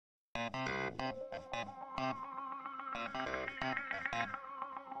Alpha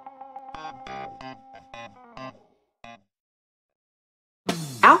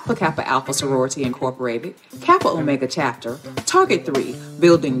Kappa Alpha Sorority Incorporated, Kappa Omega Chapter, Target 3,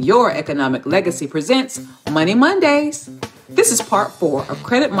 Building Your Economic Legacy presents Money Mondays. This is part 4 of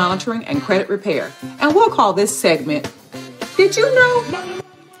credit monitoring and credit repair, and we'll call this segment, Did You Know?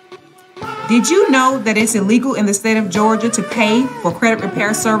 Did you know that it's illegal in the state of Georgia to pay for credit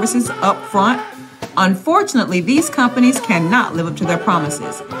repair services up front? Unfortunately, these companies cannot live up to their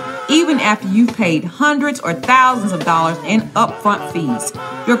promises, even after you've paid hundreds or thousands of dollars in upfront fees.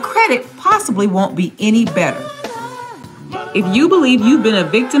 Your credit possibly won't be any better. If you believe you've been a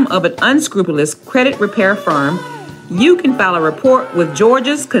victim of an unscrupulous credit repair firm, you can file a report with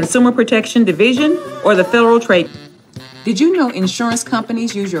Georgia's Consumer Protection Division or the Federal Trade. Did you know insurance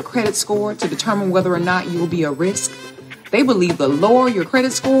companies use your credit score to determine whether or not you will be a risk? They believe the lower your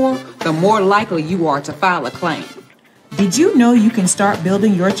credit score, the more likely you are to file a claim. Did you know you can start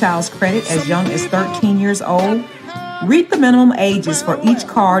building your child's credit as young as 13 years old? Read the minimum ages for each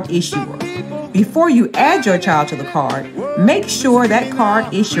card issuer. Before you add your child to the card, make sure that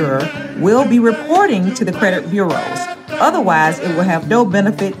card issuer will be reporting to the credit bureaus. Otherwise, it will have no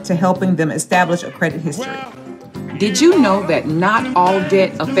benefit to helping them establish a credit history. Did you know that not all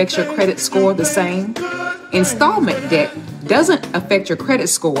debt affects your credit score the same? Installment debt doesn't affect your credit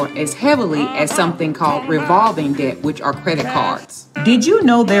score as heavily as something called revolving debt, which are credit cards. Did you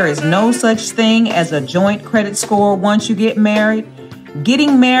know there is no such thing as a joint credit score once you get married?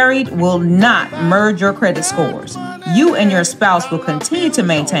 Getting married will not merge your credit scores. You and your spouse will continue to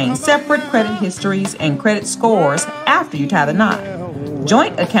maintain separate credit histories and credit scores after you tie the knot.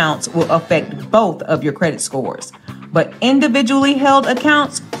 Joint accounts will affect both of your credit scores, but individually held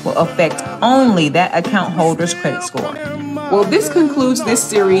accounts will affect only that account holder's credit score. Well, this concludes this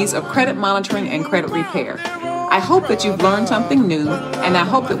series of credit monitoring and credit repair. I hope that you've learned something new, and I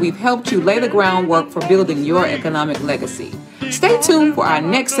hope that we've helped you lay the groundwork for building your economic legacy. Stay tuned for our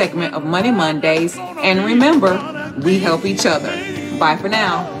next segment of Money Mondays, and remember, we help each other. Bye for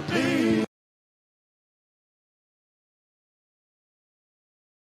now.